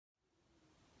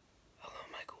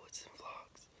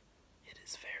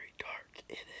It's very dark.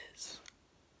 It is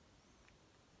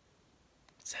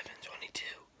 7:22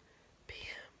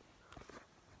 p.m.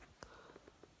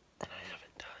 and I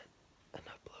haven't done an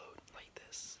upload like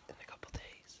this in a couple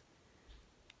days.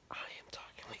 I am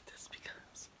talking like this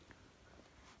because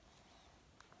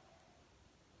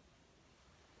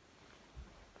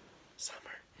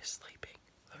Summer is sleeping.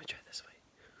 Let me try this way.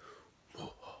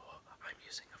 Whoa, I'm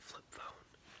using a flip phone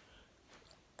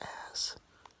as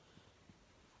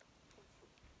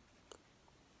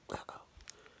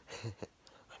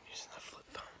I'm using the flip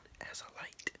phone as a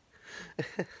light.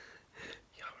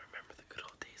 Y'all remember the good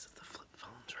old days of the flip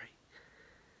phones, right?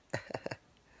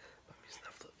 I'm using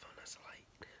the flip phone as a light.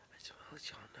 I just want to let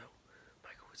y'all know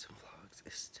Michael Woodson Vlogs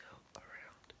is still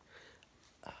around.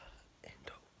 And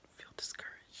don't feel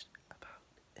discouraged about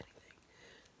anything.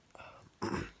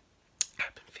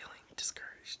 I've been feeling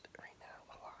discouraged right now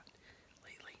a lot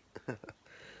lately.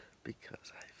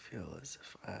 Because I feel as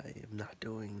if I am not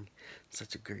doing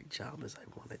such a great job as I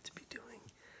wanted to be doing.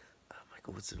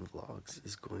 Michael Woodson Vlogs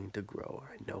is going to grow.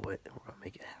 I know it, and we're going to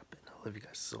make it happen. I love you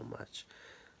guys so much.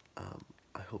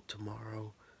 I hope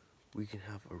tomorrow we can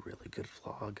have a really good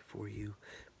vlog for you.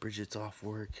 Bridget's off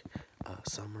work.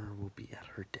 Summer will be at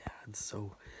her dad's,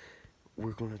 so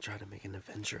we're going to try to make an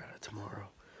adventure out of tomorrow.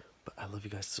 But I love you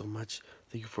guys so much.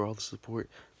 Thank you for all the support.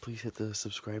 Please hit the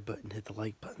subscribe button, hit the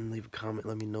like button, leave a comment.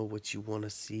 Let me know what you want to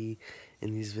see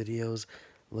in these videos.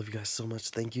 I love you guys so much.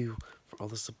 Thank you for all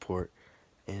the support.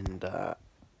 And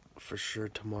for sure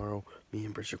tomorrow, me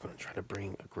and Bridget are going to try to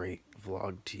bring a great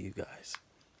vlog to you guys.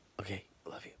 Okay,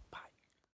 love you.